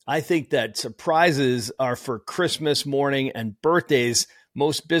I think that surprises are for Christmas morning and birthdays.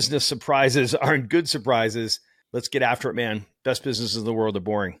 Most business surprises aren't good surprises. Let's get after it, man. Best businesses in the world are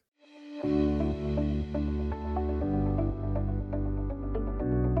boring.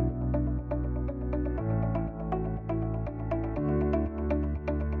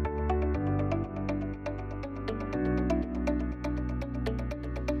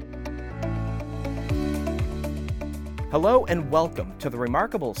 Hello and welcome to the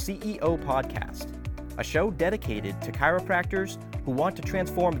Remarkable CEO Podcast, a show dedicated to chiropractors who want to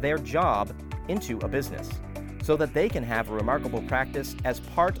transform their job into a business so that they can have a remarkable practice as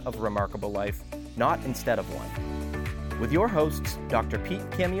part of a remarkable life, not instead of one. With your hosts, Dr. Pete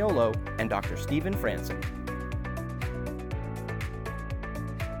Camiolo and Dr. Stephen Franson.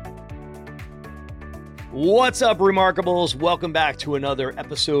 What's up, Remarkables? Welcome back to another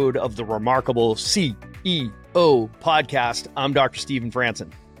episode of the Remarkable CEO Podcast. I'm Dr. Stephen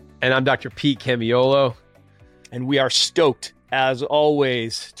Franson. And I'm Dr. Pete Camiolo. And we are stoked, as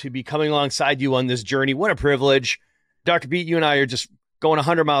always, to be coming alongside you on this journey. What a privilege. Dr. Pete, you and I are just going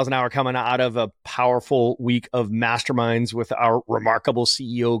 100 miles an hour coming out of a powerful week of masterminds with our Remarkable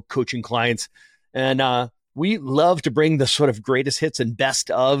CEO coaching clients. And we love to bring the sort of greatest hits and best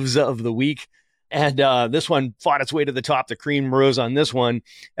ofs of the week. And this one fought its way to the top. The cream rose on this one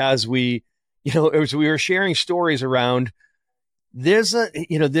as we were sharing stories around there's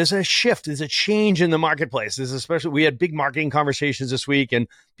a shift, there's a change in the marketplace. We had big marketing conversations this week, and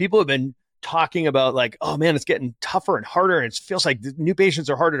people have been talking about like, oh man, it's getting tougher and harder. And it feels like the new patients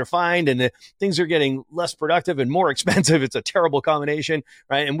are harder to find and things are getting less productive and more expensive. It's a terrible combination,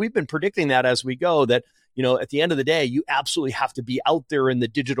 right? And we've been predicting that as we go, that, at the end of the day, you absolutely have to be out there in the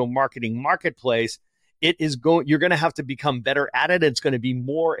digital marketing marketplace. You're going to have to become better at it. It's going to be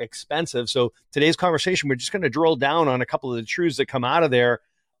more expensive. So today's conversation, we're just going to drill down on a couple of the truths that come out of there.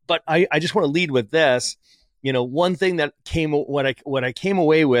 But I just want to lead with this. One thing that what I came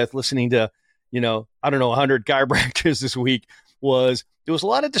away with listening to, 100 chiropractors this week was there was a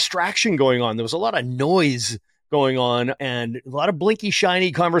lot of distraction going on. There was a lot of noise going on and a lot of blinky,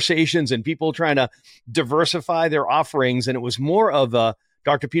 shiny conversations and people trying to diversify their offerings. And it was more of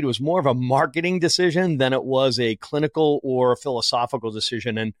Dr. Pete, it was more of a marketing decision than it was a clinical or philosophical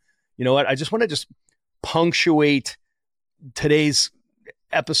decision. And you know what? I just want to punctuate today's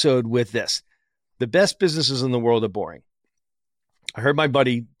episode with this. The best businesses in the world are boring. I heard my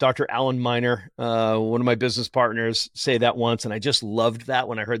buddy, Dr. Alan Miner, one of my business partners, say that once. And I just loved that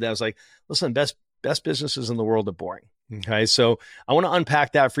when I heard that. I was like, listen, best businesses in the world are boring. Okay. So I want to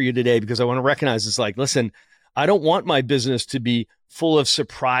unpack that for you today because I want to recognize it's like, listen, I don't want my business to be full of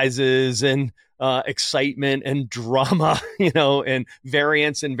surprises and excitement and drama, and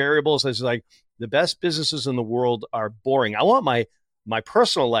variance and variables. I was like, the best businesses in the world are boring. I want my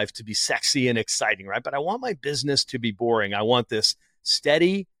personal life to be sexy and exciting, right? But I want my business to be boring. I want this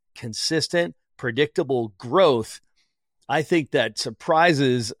steady, consistent, predictable growth. I think that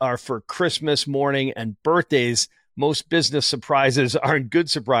surprises are for Christmas morning and birthdays. Most business surprises aren't good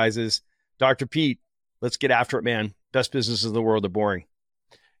surprises. Dr. Pete, let's get after it, man. Best businesses in the world are boring.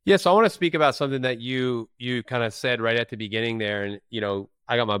 Yeah, so I want to speak about something that you kind of said right at the beginning there. And,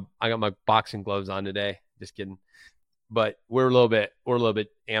 I got my boxing gloves on today. Just kidding. But we're a little bit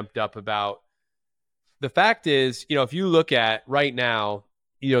amped up about the fact is, if you look at right now,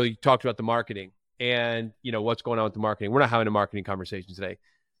 you talked about the marketing and, what's going on with the marketing. We're not having a marketing conversation today.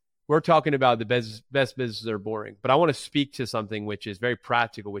 We're talking about the best businesses that are boring. But I want to speak to something which is very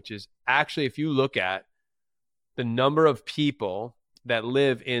practical, which is actually, if you look at the number of people that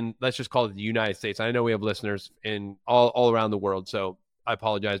live in, let's just call it the United States. I know we have listeners in all around the world, so I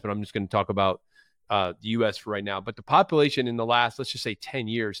apologize, but I'm just going to talk about the U.S. for right now. But the population in the last, let's just say 10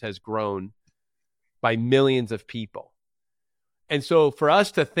 years has grown by millions of people. And so for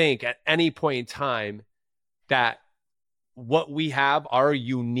us to think at any point in time that what we have, our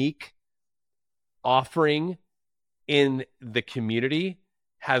unique offering in the community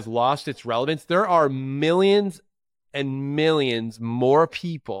has lost its relevance. There are millions and millions more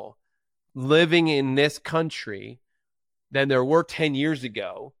people living in this country than there were 10 years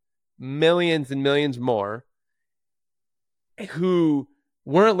ago. Millions and millions more who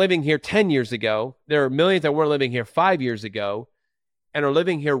weren't living here 10 years ago. There are millions that weren't living here 5 years ago and are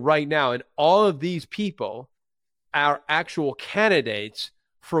living here right now. And all of these people are actual candidates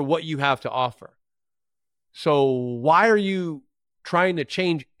for what you have to offer. So why are you trying to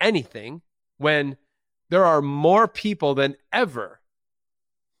change anything when there are more people than ever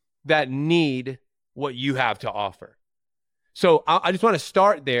that need what you have to offer? So I just want to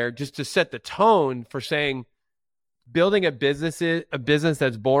start there just to set the tone for saying building a business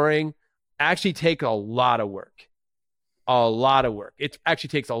that's boring actually takes a lot of work. A lot of work. It actually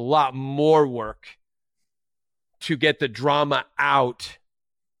takes a lot more work to get the drama out.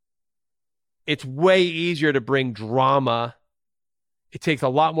 It's way easier to bring drama. It takes a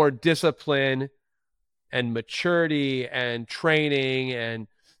lot more discipline and maturity and training and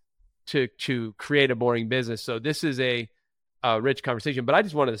to create a boring business. So this is a rich conversation, but I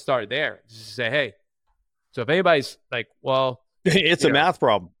just wanted to start there. Just to say, hey, so if anybody's like, well, it's a math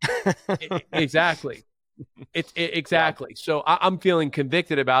problem. Exactly. Exactly. So I'm feeling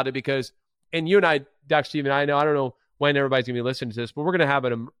convicted about it because, and you and I, Dr. Stephen, I don't know when everybody's going to be listening to this, but we're going to have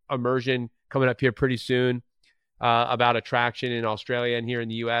an immersion coming up here pretty soon about attraction in Australia and here in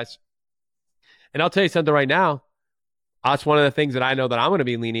the US. And I'll tell you something right now. That's one of the things that I know that I'm going to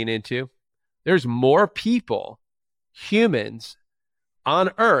be leaning into. There's more people, humans on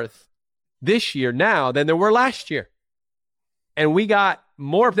Earth this year now than there were last year. And we got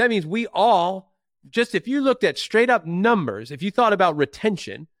more. That means we all, just if you looked at straight up numbers, if you thought about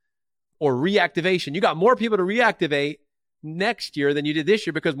retention or reactivation, you got more people to reactivate next year than you did this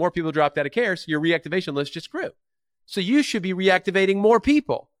year because more people dropped out of care. So your reactivation list just grew. So you should be reactivating more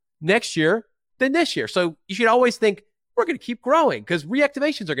people next year than this year. So you should always think we're going to keep growing because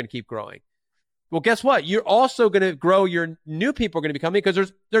reactivations are going to keep growing. Well, guess what? You're also going to grow. Your new people are going to be coming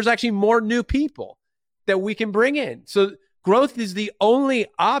because there's actually more new people that we can bring in. So growth is the only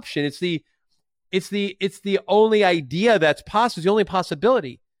option. It's the only idea that's possible. It's the only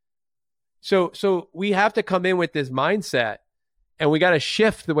possibility. So we have to come in with this mindset, and we got to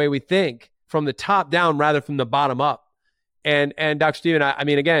shift the way we think from the top down rather from the bottom up. And Dr. Stephen, I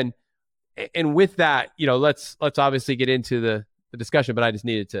mean, again, and with that, let's obviously get into the discussion, but I just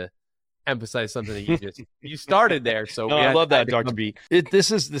needed to emphasize something that you started there. So I love that, Dr. B. This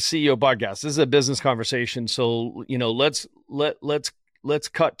is the CEO podcast. This is a business conversation. So, let's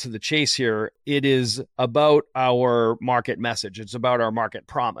cut to the chase here. It is about our market message. It's about our market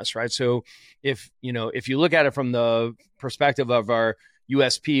promise, right? So if you look at it from the perspective of our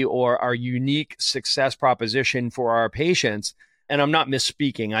USP or our unique success proposition for our patients, and I'm not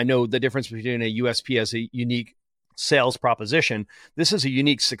misspeaking. I know the difference between a USP as a unique sales proposition. This is a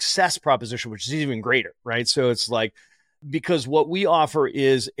unique success proposition, which is even greater, right? So it's like, because what we offer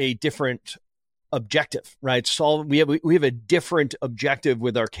is a different objective, right? We have a different objective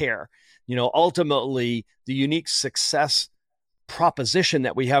with our care. Ultimately, the unique success proposition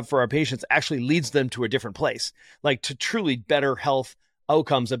that we have for our patients actually leads them to a different place, like to truly better health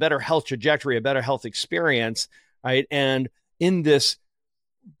outcomes, a better health trajectory, a better health experience, right? And in this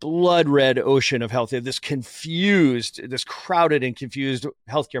blood red ocean of health, this crowded and confused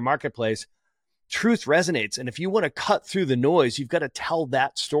healthcare marketplace, truth resonates. And if you want to cut through the noise, you've got to tell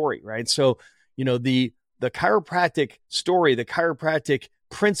that story, right? So, the chiropractic story, the chiropractic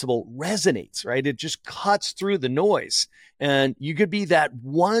principle resonates, right? It just cuts through the noise. And you could be that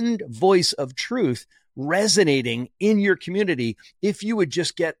one voice of truth resonating in your community if you would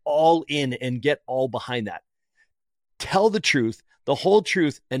just get all in and get all behind that. Tell the truth, the whole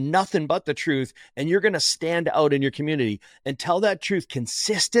truth, and nothing but the truth, and you're going to stand out in your community and tell that truth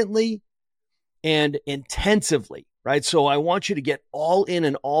consistently and intensively, right? So I want you to get all in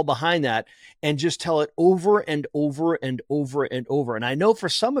and all behind that and just tell it over and over and over and over. And I know for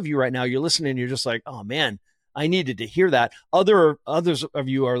some of you right now, you're listening and you're just like, oh man, I needed to hear that. Others of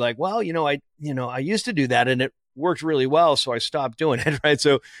you are like, well, I used to do that and it worked really well, so I stopped doing it, right?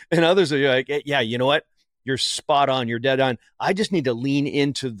 So, and others are like, yeah, you know what? You're spot on. You're dead on. I just need to lean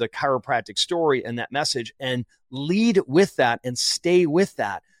into the chiropractic story and that message and lead with that and stay with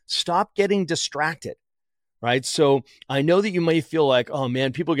that. Stop getting distracted, right? So I know that you may feel like, oh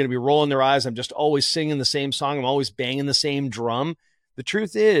man, people are going to be rolling their eyes. I'm just always singing the same song. I'm always banging the same drum. The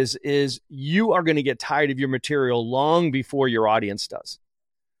truth is you are going to get tired of your material long before your audience does.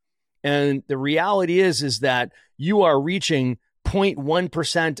 And the reality is that you are reaching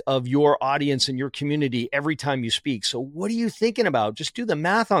 0.1% of your audience and your community every time you speak. So what are you thinking about? Just do the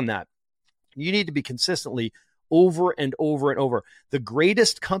math on that. You need to be consistently over and over and over. The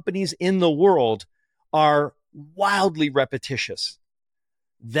greatest companies in the world are wildly repetitious.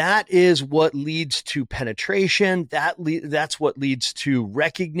 That is what leads to penetration. That's what leads to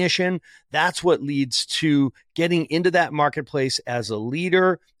recognition. That's what leads to getting into that marketplace as a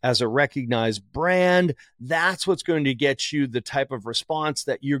leader, as a recognized brand. That's what's going to get you the type of response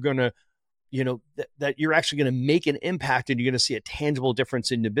that you're going to, that you're actually going to make an impact and you're going to see a tangible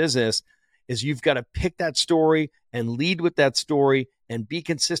difference in the business. Is you've got to pick that story and lead with that story and be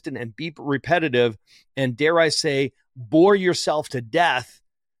consistent and be repetitive and, dare I say, bore yourself to death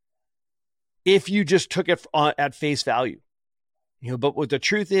if you just took it at face value. But what the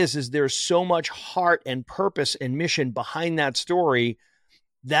truth is there's so much heart and purpose and mission behind that story.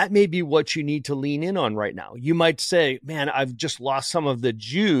 That may be what you need to lean in on right now. You might say, man, I've just lost some of the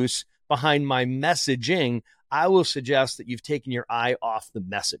juice behind my messaging. I will suggest that you've taken your eye off the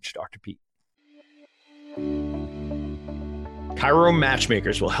message, Dr. Pete. Chiro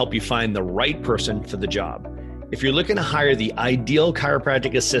Matchmakers will help you find the right person for the job. If you're looking to hire the ideal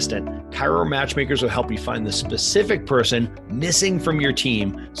chiropractic assistant, Chiro Matchmakers will help you find the specific person missing from your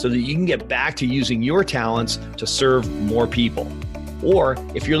team so that you can get back to using your talents to serve more people. Or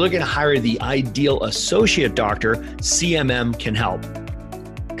if you're looking to hire the ideal associate doctor, CMM can help.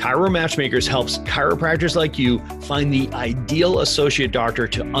 Chiro Matchmakers helps chiropractors like you find the ideal associate doctor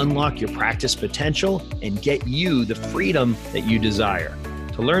to unlock your practice potential and get you the freedom that you desire.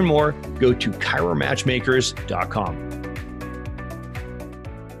 To learn more, go to chiromatchmakers.com.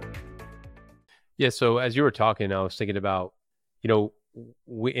 Yeah. So as you were talking, I was thinking about,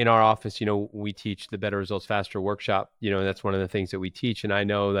 we in our office, we teach the Better Results Faster workshop, and that's one of the things that we teach. And I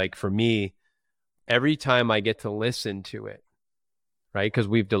know, like, for me, every time I get to listen to it, right? Because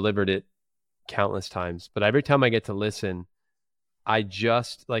we've delivered it countless times, but every time I get to listen, I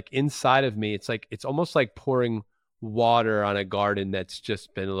just, like, inside of me, it's almost like pouring water on a garden that's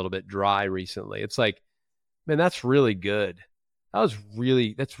just been a little bit dry recently. It's like, man, that's really good. That's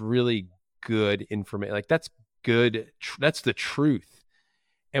really good information. Like, that's good. That's the truth.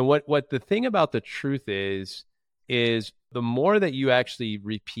 And what the thing about the truth is the more that you actually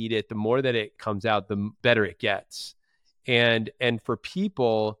repeat it, the more that it comes out, the better it gets. And for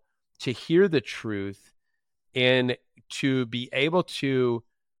people to hear the truth and to be able to,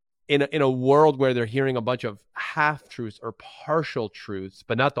 in a world where they're hearing a bunch of half truths or partial truths,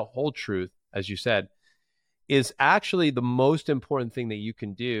 but not the whole truth, as you said, is actually the most important thing that you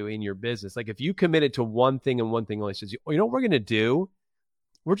can do in your business. Like, if you committed to one thing and one thing only, says, you know what we're going to do?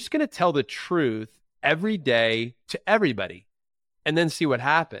 We're just going to tell the truth every day to everybody and then see what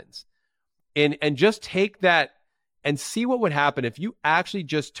happens. And just take that and see what would happen if you actually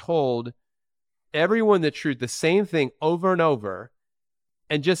just told everyone the truth, the same thing over and over,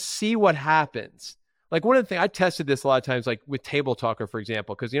 and just see what happens. Like, one of the things, I tested this a lot of times, like with Table Talker, for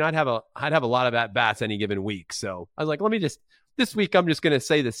example, because, I'd have a lot of at-bats any given week. So I was like, this week, I'm just going to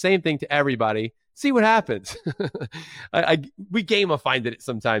say the same thing to everybody, see what happens. We gamify it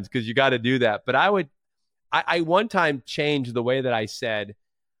sometimes because you got to do that. But I one time changed the way that I said,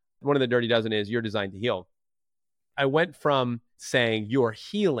 one of the dirty dozen is, you're designed to heal. I went from saying you're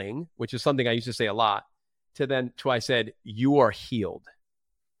healing, which is something I used to say a lot, to I said, you are healed.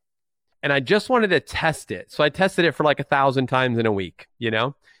 And I just wanted to test it. So I tested it for like 1,000 times in a week,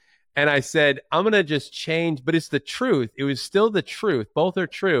 and I said, I'm going to just change, but it's the truth. It was still the truth. Both are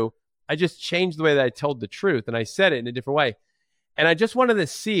true. I just changed the way that I told the truth, and I said it in a different way. And I just wanted to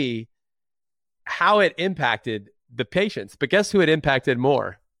see how it impacted the patients. But guess who it impacted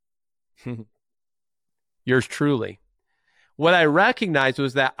more? Yours truly. What I recognized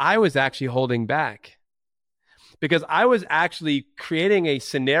was that I was actually holding back, because I was actually creating a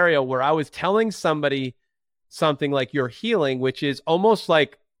scenario where I was telling somebody something like you're healing, which is almost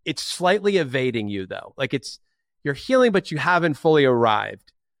like it's slightly evading you, though. Like, you're healing, but you haven't fully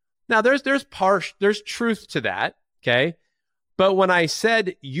arrived. Now, there's truth to that, okay? But when I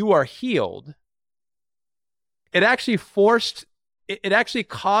said you are healed, it actually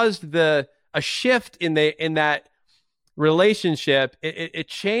caused a shift in that relationship. It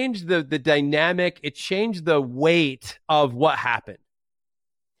changed the dynamic. It changed the weight of what happened.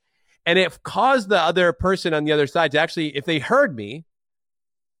 And it caused the other person on the other side to actually, if they heard me,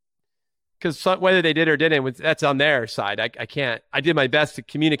 because whether they did or didn't, that's on their side. I did my best to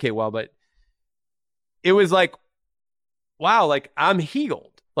communicate well, but it was like, wow, like, I'm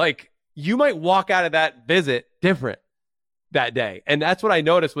healed. Like, you might walk out of that visit different that day. And that's what I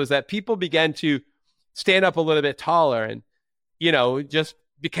noticed, was that people began to stand up a little bit taller and, just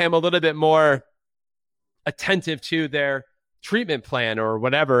became a little bit more attentive to their treatment plan or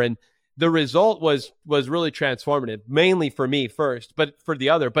whatever. And the result was really transformative, mainly for me first, but for the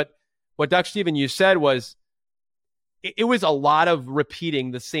other. But what Dr. Stephen, you said was, it was a lot of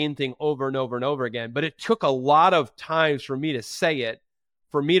repeating the same thing over and over and over again. But it took a lot of times for me to say it,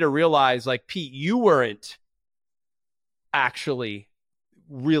 for me to realize, like, Pete, you weren't actually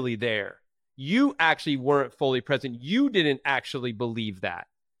really there. You actually weren't fully present. You didn't actually believe that.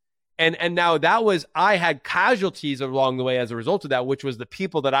 And now I had casualties along the way as a result of that, which was the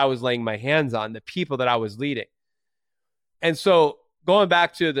people that I was laying my hands on, the people that I was leading. And so going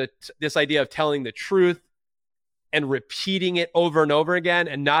back to this idea of telling the truth, and repeating it over and over again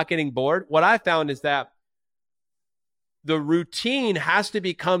and not getting bored, what I found is that the routine has to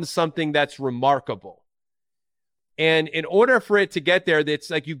become something that's remarkable. And in order for it to get there, it's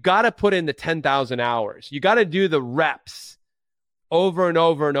like you got to put in the 10,000 hours. You got to do the reps over and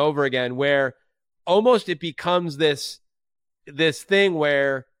over and over again, where almost it becomes this thing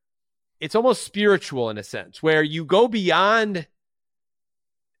where it's almost spiritual in a sense, where you go beyond,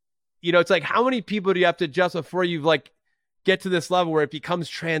 it's like, how many people do you have to adjust before you like get to this level where it becomes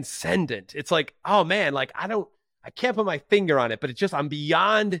transcendent? It's like, oh man, like I can't put my finger on it, but it's just, I'm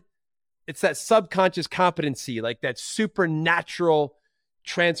beyond. It's that subconscious competency, like that supernatural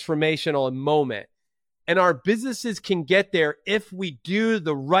transformational moment. And our businesses can get there if we do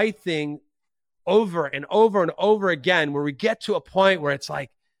the right thing over and over and over again, where we get to a point where it's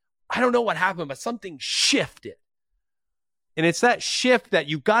like, I don't know what happened, but something shifted. And it's that shift that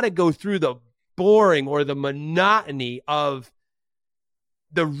you got to go through the boring or the monotony of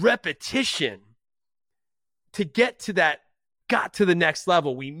the repetition to get to that, got to the next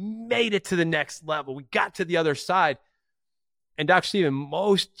level. We made it to the next level. We got to the other side. And Dr. Stephen,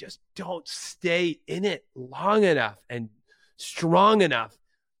 most just don't stay in it long enough and strong enough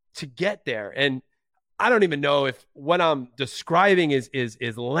to get there. And I don't even know if what I'm describing is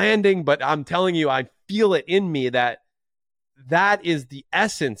landing, but I'm telling you, I feel it in me that is the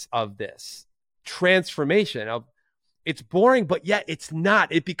essence of this transformation of, it's boring, but yet it's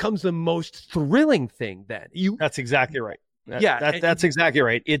not. It becomes the most thrilling thing then. That's exactly right. That's exactly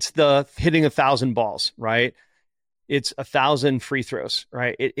right. It's the hitting 1,000 balls, right? It's 1,000 free throws,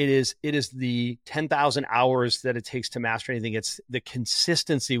 right? It is the 10,000 hours that it takes to master anything. It's the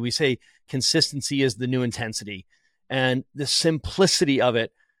consistency. We say consistency is the new intensity, and the simplicity of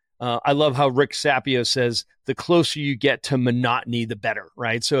it. I love how Rick Sapio says, the closer you get to monotony, the better,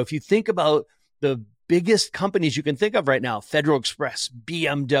 right? So if you think about the biggest companies you can think of right now, Federal Express,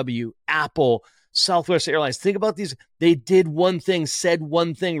 BMW, Apple, Southwest Airlines, think about these. They did one thing, said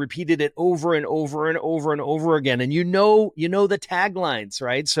one thing, repeated it over and over and over and over again. And you know the taglines,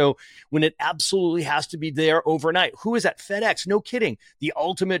 right? So when it absolutely has to be there overnight, who is that? FedEx, no kidding. The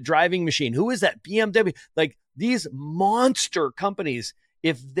ultimate driving machine. Who is that? BMW. Like these monster companies,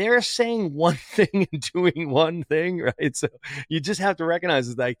 if they're saying one thing and doing one thing, right? So you just have to recognize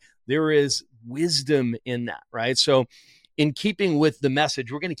it's like there is wisdom in that, right? So in keeping with the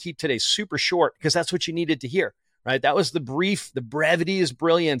message, we're going to keep today super short because that's what you needed to hear, right? That was the brief. The brevity is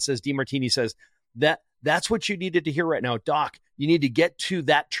brilliance, as DeMartini says. That's what you needed to hear right now. Doc, you need to get to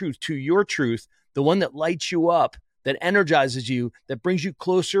that truth, to your truth, the one that lights you up, that energizes you, that brings you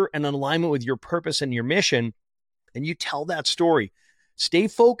closer and in alignment with your purpose and your mission. And you tell that story. Stay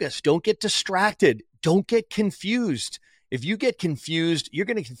focused. Don't get distracted. Don't get confused. If you get confused, you're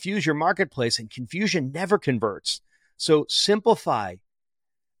going to confuse your marketplace, and confusion never converts. So simplify,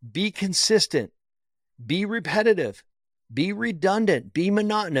 be consistent, be repetitive, be redundant, be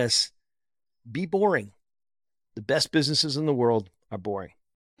monotonous, be boring. The best businesses in the world are boring.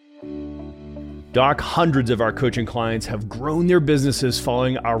 Doc, hundreds of our coaching clients have grown their businesses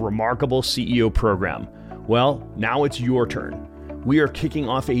following our Remarkable CEO program. Well, now it's your turn. We are kicking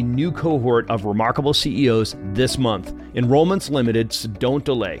off a new cohort of Remarkable CEOs this month. Enrollment's limited, so don't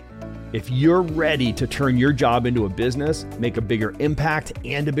delay. If you're ready to turn your job into a business, make a bigger impact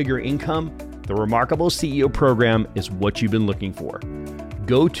and a bigger income, the Remarkable CEO program is what you've been looking for.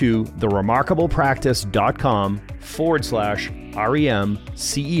 Go to theremarkablepractice.com/REM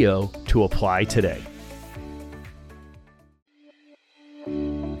CEO to apply today.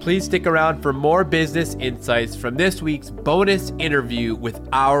 Please stick around for more business insights from this week's bonus interview with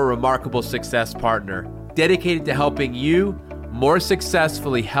our remarkable success partner, dedicated to helping you more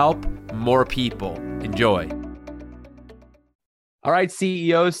successfully help more people. Enjoy. All right,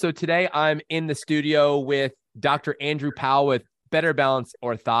 CEOs. So today I'm in the studio with Dr. Andrew Powell with Better Balance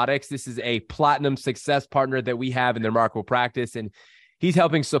Orthotics. This is a platinum success partner that we have in the Remarkable Practice, and he's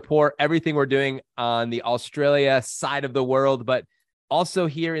helping support everything we're doing on the Australia side of the world, but also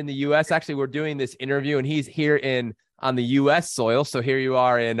here in the U.S. Actually, we're doing this interview, and he's here on the U.S. soil. So here you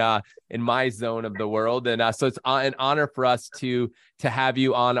are in my zone of the world. And so it's an honor for us to have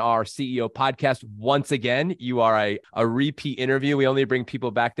you on our CEO podcast once again. You are a repeat interview. We only bring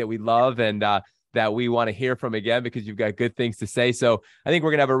people back that we love and that we want to hear from again because you've got good things to say. So I think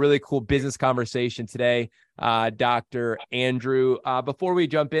we're going to have a really cool business conversation today, Dr. Andrew. Before we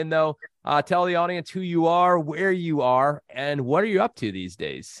jump in, though, tell the audience who you are, where you are, and what are you up to these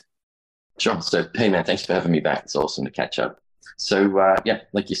days? Sure. So, hey, man, thanks for having me back. It's awesome to catch up. So,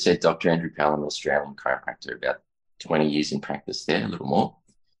 like you said, Dr. Andrew Powell, an Australian chiropractor, about 20 years in practice there, a little more.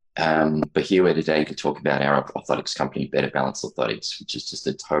 But here we're today to talk about our orthotics company, Better Balance Orthotics, which is just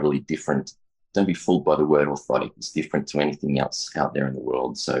a totally different, don't be fooled by the word orthotic. It's different to anything else out there in the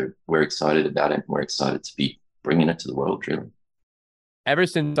world. So we're excited about it. We're excited to be bringing it to the world, really. Ever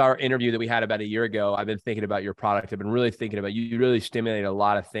since our interview that we had about a year ago, I've been thinking about your product. I've been really thinking about you. You really stimulate a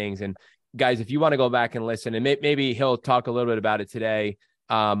lot of things. And guys, if you want to go back and listen, and maybe he'll talk a little bit about it today,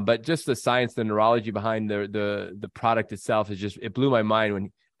 but just the science, the neurology behind the product itself is just, it blew my mind.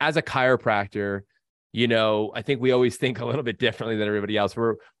 When, as a chiropractor, I think we always think a little bit differently than everybody else.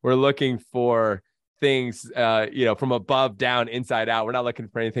 We're looking for things, from above down, inside out. We're not looking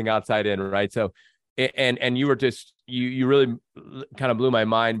for anything outside in, right? So, and you were just, you really kind of blew my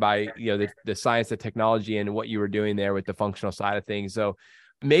mind by, the science, the technology, and what you were doing there with the functional side of things. So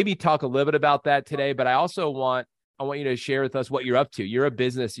maybe talk a little bit about that today, but I want you to share with us what you're up to. You're a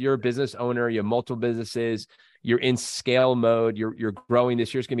business owner, you have multiple businesses, you're in scale mode, you're growing.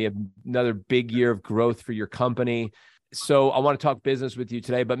 This year's going to be another big year of growth for your company. So I want to talk business with you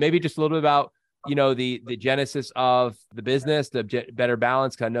today, but maybe just a little bit about, the genesis of the business, the Better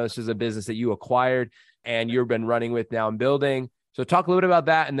Balance. Cause I know this is a business that you acquired and you've been running with now and building. So talk a little bit about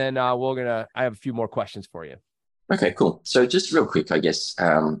that. And then I have a few more questions for you. Okay, cool. So just real quick, I guess,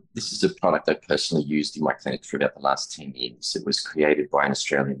 this is a product I personally used in my clinic for about the last 10 years. It was created by an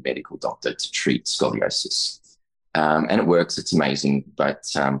Australian medical doctor to treat scoliosis. And it works, it's amazing. But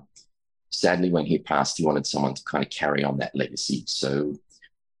sadly, when he passed, he wanted someone to kind of carry on that legacy. So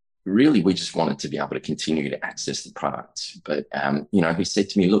really, we just wanted to be able to continue to access the product. But, he said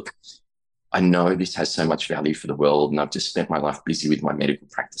to me, look, I know this has so much value for the world, and I've just spent my life busy with my medical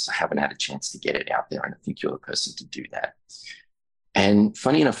practice. I haven't had a chance to get it out there, and I think you're the person to do that. And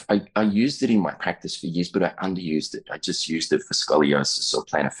funny enough, I used it in my practice for years, but I underused it. I just used it for scoliosis or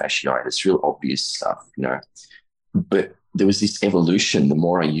plantar fasciitis, real obvious stuff, But there was this evolution. The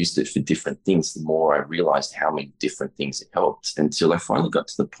more I used it for different things, the more I realized how many different things it helped, until I finally got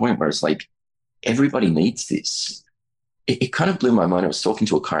to the point where it's like, everybody needs this. It kind of blew my mind. I was talking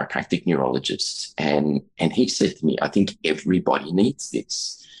to a chiropractic neurologist, and he said to me, I think everybody needs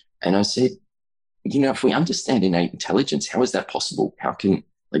this. And I said, if we understand innate intelligence, how is that possible?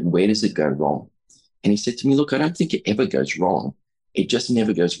 Where does it go wrong? And he said to me, look, I don't think it ever goes wrong. It just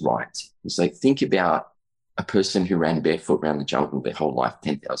never goes right. It's like, think about a person who ran barefoot around the jungle their whole life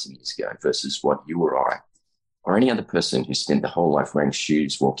 10,000 years ago versus what you or I, or any other person who spent their whole life wearing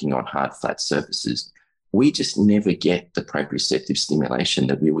shoes, walking on hard, flat surfaces. We just never get the proprioceptive stimulation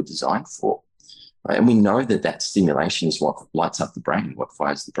that we were designed for. Right? And we know that stimulation is what lights up the brain, what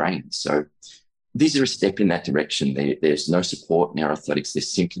fires the brain. So these are a step in that direction. There's no support in our orthotics. They're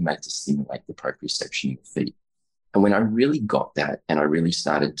simply made to stimulate the proprioception in the feet. And when I really got that, and I really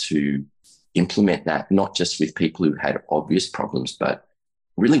started to implement that, not just with people who had obvious problems, but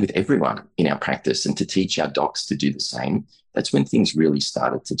really with everyone in our practice, and to teach our docs to do the same, that's when things really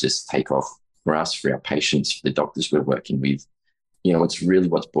started to just take off for us, for our patients, for the doctors we're working with. It's really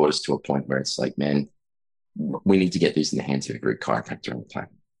what's brought us to a point where it's like, man, we need to get this in the hands of every chiropractor on the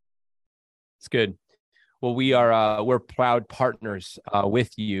planet. It's good. Well, we're proud partners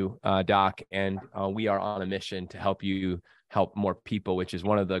with you, Doc, and we are on a mission to help you help more people, which is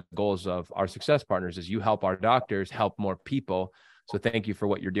one of the goals of our Success Partners, is you help our doctors help more people. So thank you for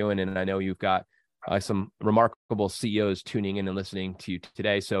what you're doing. And I know you've got some remarkable CEOs tuning in and listening to you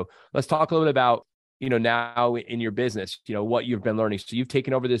today. So let's talk a little bit about, now in your business, what you've been learning. So you've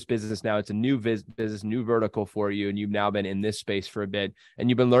taken over this business now. It's a new business, new vertical for you. And you've now been in this space for a bit, and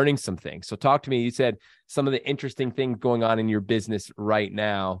you've been learning some things. So talk to me. You said some of the interesting things going on in your business right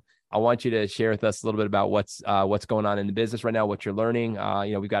now. I want you to share with us a little bit about what's going on in the business right now, what you're learning.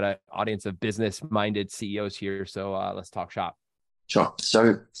 We've got an audience of business-minded CEOs here. So let's talk shop. Sure.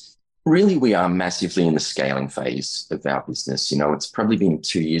 So really, we are massively in the scaling phase of our business. It's probably been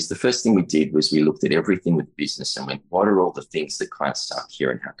 2 years. The first thing we did was we looked at everything with the business and went, what are all the things that kind of suck here,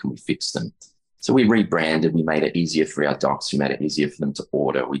 and how can we fix them? So we rebranded, we made it easier for our docs, we made it easier for them to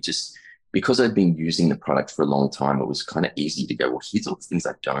order. Because I'd been using the product for a long time, it was kind of easy to go, well, here's all the things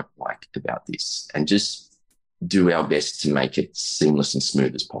I don't like about this, and just do our best to make it seamless and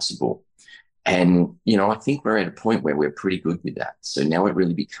smooth as possible. And, I think we're at a point where we're pretty good with that. So now it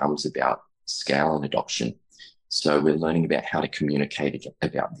really becomes about scale and adoption. So we're learning about how to communicate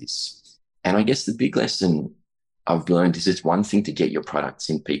about this. And I guess the big lesson I've learned is it's one thing to get your products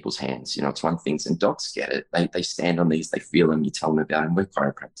in people's hands. It's one thing, and docs get it. They stand on these, they feel them, you tell them about them. We're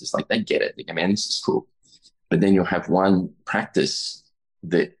chiropractors, they get it. They go, man, this is cool. But then you'll have one practice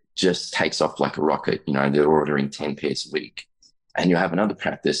that just takes off like a rocket. They're ordering 10 pairs a week. And you have another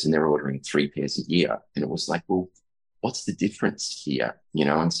practice and they're ordering 3 pairs a year. And it was like, well, what's the difference here?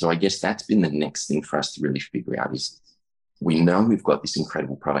 And so I guess that's been the next thing for us to really figure out is we know we've got this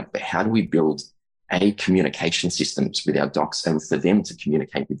incredible product, but how do we build communication systems with our docs and for them to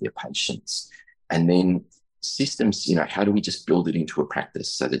communicate with their patients? And then systems, how do we just build it into a practice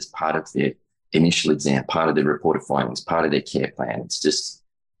so that's part of their initial exam, part of their reported findings, part of their care plan? It's just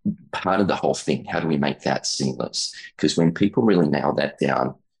part of the whole thing. How do we make that seamless? Because when people really nail that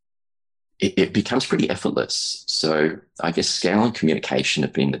down, it becomes pretty effortless. So I guess scale and communication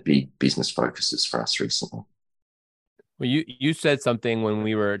have been the big business focuses for us recently. Well, you said something when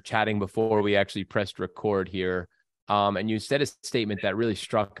we were chatting before we actually pressed record here, and you said a statement that really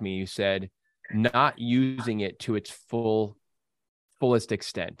struck me. You said, not using it to its fullest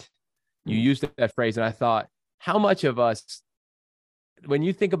extent. You used that phrase, and I thought, how much of us, when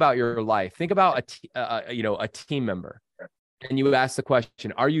you think about your life, think about a team member, and you ask the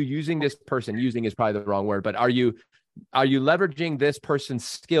question, are you using this person? Using is probably the wrong word, but are you leveraging this person's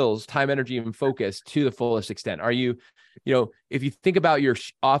skills, time, energy, and focus to the fullest extent? Are you, if you think about your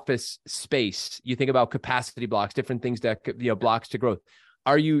office space, you think about capacity blocks, different things that, blocks to growth.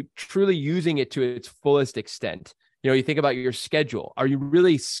 Are you truly using it to its fullest extent? You think about your schedule. Are you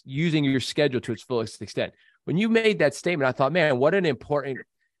really using your schedule to its fullest extent? When you made that statement, I thought, man, what an important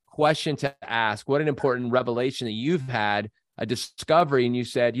question to ask. What an important revelation that you've had, a discovery. And you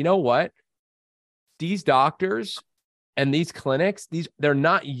said, you know what? These doctors and these clinics, they're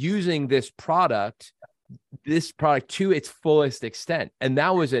not using this product to its fullest extent. And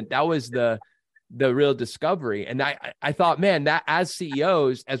that was the real discovery. And I thought, man, that as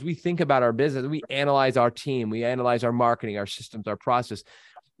CEOs, as we think about our business, we analyze our team, we analyze our marketing, our systems, our process,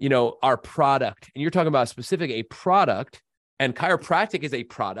 our product. And you're talking about a product, and chiropractic is a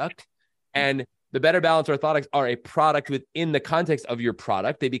product, and the Better Balance orthotics are a product within the context of your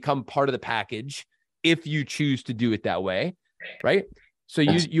product. They become part of the package if you choose to do it that way, right? So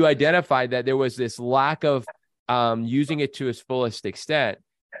you identified that there was this lack of using it to its fullest extent.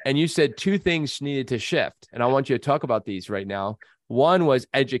 And you said two things needed to shift. And I want you to talk about these right now. One was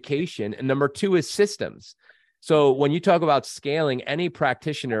education, and number two is systems. So when you talk about scaling, any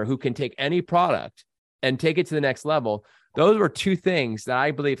practitioner who can take any product and take it to the next level, those were two things that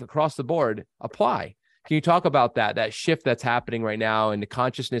I believe across the board apply. Can you talk about that shift that's happening right now in the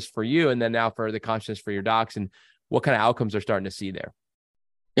consciousness for you, and then now for the consciousness for your docs, and what kind of outcomes they're starting to see there?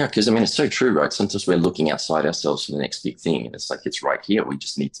 Yeah, because it's so true, right? Sometimes we're looking outside ourselves for the next big thing, and it's like, it's right here. We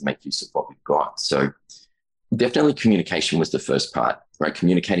just need to make use of what we've got. So definitely communication was the first part, right?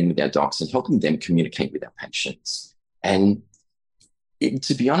 Communicating with our docs and helping them communicate with our patients. And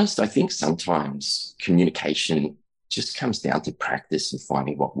to be honest, I think sometimes communication just comes down to practice and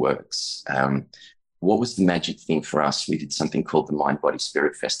finding what works. What was the magic thing for us? We did something called the Mind, Body,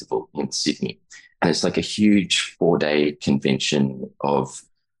 Spirit Festival in Sydney. And it's like a huge 4-day convention of,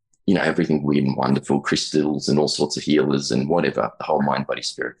 everything weird and wonderful, crystals and all sorts of healers and whatever, the whole mind, body,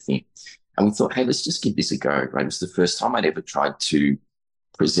 spirit thing. And we thought, hey, let's just give this a go, right? It was the first time I'd ever tried to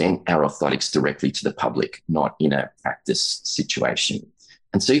present our orthotics directly to the public, not in a practice situation.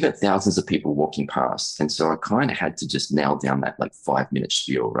 And so you've got thousands of people walking past. And so I kind of had to just nail down that 5-minute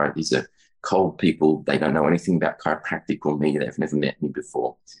spiel, right? These are cold people. They don't know anything about chiropractic or me. They've never met me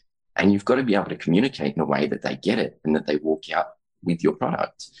before. And you've got to be able to communicate in a way that they get it and that they walk out with your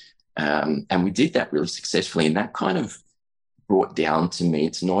product. And we did that really successfully. And that kind of brought down to me,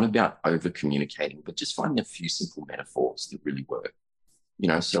 it's not about over communicating, but just finding a few simple metaphors that really work.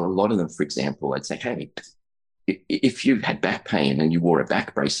 So a lot of them, for example, I'd say, hey, if you had back pain and you wore a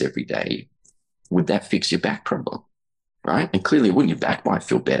back brace every day, would that fix your back problem? Right? And clearly, your back might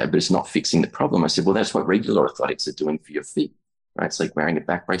feel better, but it's not fixing the problem. I said, well, that's what regular orthotics are doing for your feet. Right? It's like wearing a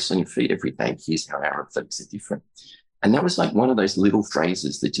back brace on your feet every day. Here's how our orthotics are different. And that was one of those little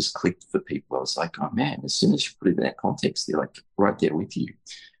phrases that just clicked for people. I was like, oh man, as soon as you put it in that context, they're like right there with you.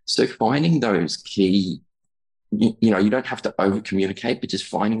 So finding those key, you don't have to over communicate, but just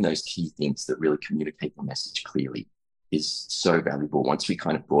finding those key things that really communicate the message clearly is so valuable. Once we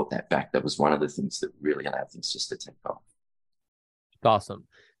kind of brought that back, that was one of the things that really allowed things just to take off. Awesome.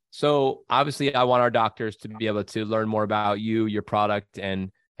 So obviously I want our doctors to be able to learn more about you, your product,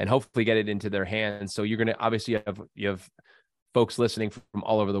 and hopefully get it into their hands. So you're going to obviously you have folks listening from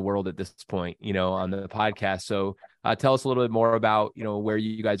all over the world at this point, on the podcast. So tell us a little bit more about, where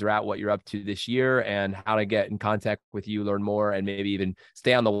you guys are at, what you're up to this year, and how to get in contact with you, learn more, and maybe even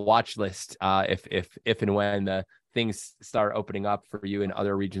stay on the watch list if and when the things start opening up for you in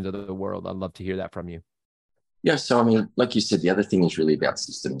other regions of the world. I'd love to hear that from you. Yeah. So, like you said, the other thing is really about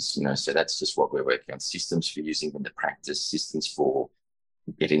systems, so that's just what we're working on, systems for using them to practice, systems for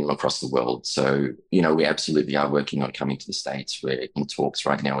getting them across the world. So, you know, we absolutely are working on coming to the States. We're in talks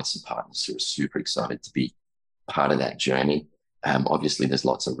right now with some partners who are super excited to be part of that journey. Obviously, there's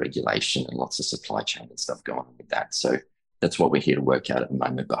lots of regulation and lots of supply chain and stuff going on with that. So that's what we're here to work out at the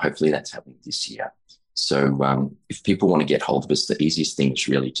moment, but hopefully that's happening this year. So if people want to get hold of us, the easiest thing is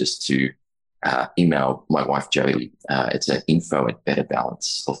really just to email my wife, Jody. It's at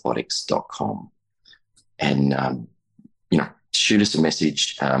info@betterbalanceorthotics.com. And, you know, shoot us a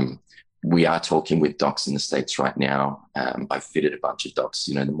message. We are talking with docs in the States right now. I've fitted a bunch of docs.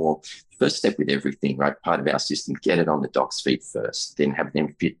 You know, the first step with everything, right? Part of our system, get it on the doc's feet first, then have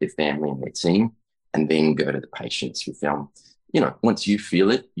them fit their family and their team, and then go to the patients. We found, you know, once you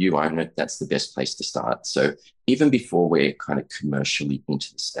feel it, you own it, that's the best place to start. So even before we're kind of commercially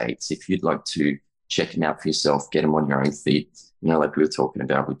into the States, if you'd like to check them out for yourself, get them on your own feet, you know, like we were talking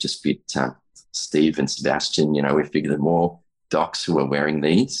about, we just fit Steve and Sebastian, you know, we figure the more docs who are wearing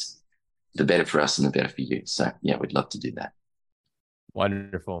these, the better for us and the better for you. So yeah, we'd love to do that.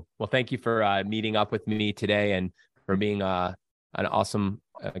 Wonderful. Well, thank you for meeting up with me today and for being an awesome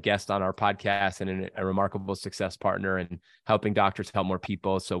guest on our podcast and a remarkable success partner and helping doctors help more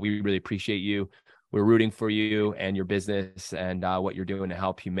people. So we really appreciate you. We're rooting for you and your business and what you're doing to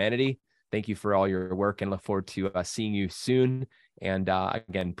help humanity. Thank you for all your work and look forward to seeing you soon. And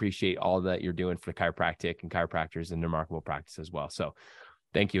again, appreciate all that you're doing for chiropractic and chiropractors and remarkable practice as well. So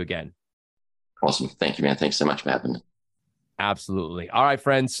thank you again. Awesome. Thank you, man. Thanks so much for having me. Absolutely. All right,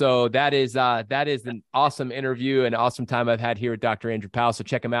 friends. So that is an awesome interview and awesome time I've had here with Dr. Andrew Powell. So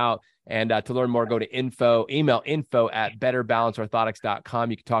check him out. And to learn more, go to email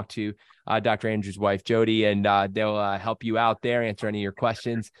info@betterbalanceorthotics.com. You can talk to Dr. Andrew's wife, Jody, and they'll help you out there, answer any of your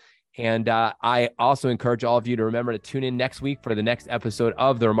questions. And I also encourage all of you to remember to tune in next week for the next episode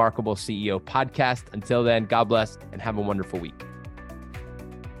of the Remarkable CEO podcast. Until then, God bless and have a wonderful week.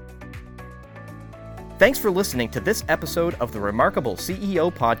 Thanks for listening to this episode of the Remarkable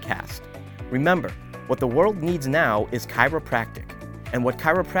CEO podcast. Remember, what the world needs now is chiropractic, and what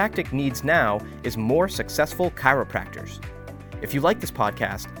chiropractic needs now is more successful chiropractors. If you like this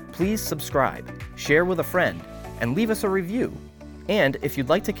podcast, please subscribe, share with a friend, and leave us a review. And if you'd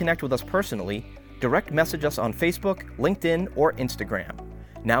like to connect with us personally, direct message us on Facebook, LinkedIn, or Instagram.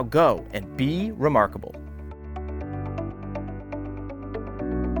 Now go and be remarkable.